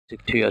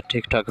to your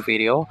TikTok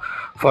video.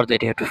 For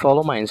that, you have to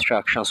follow my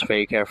instructions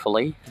very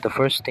carefully. The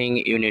first thing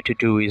you need to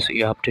do is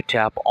you have to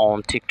tap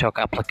on TikTok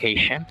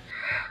application.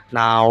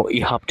 Now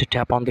you have to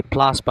tap on the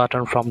plus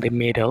button from the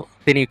middle.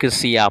 Then you can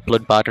see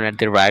upload button at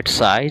the right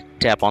side.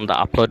 Tap on the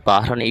upload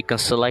button. You can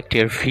select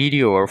your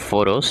video or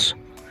photos.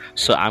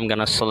 So I'm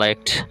gonna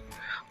select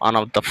one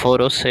of the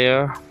photos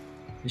here,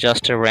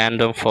 just a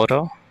random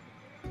photo.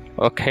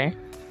 Okay,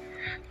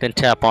 then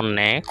tap on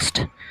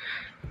next.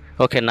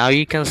 Okay, now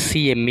you can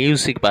see a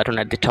music button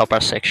at the topper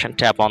section.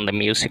 Tap on the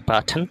music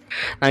button.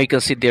 Now you can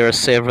see there are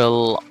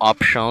several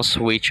options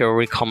which are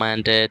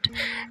recommended,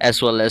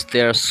 as well as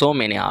there are so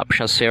many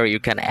options here. You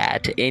can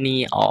add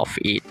any of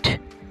it.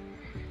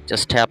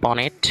 Just tap on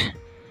it,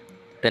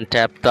 then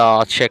tap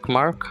the check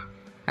mark,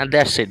 and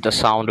that's it. The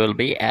sound will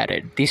be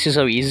added. This is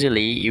how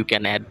easily you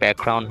can add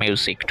background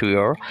music to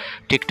your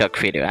TikTok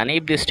video. And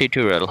if this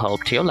tutorial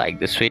helped you, like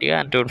this video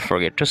and don't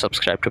forget to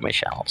subscribe to my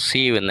channel.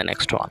 See you in the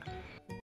next one.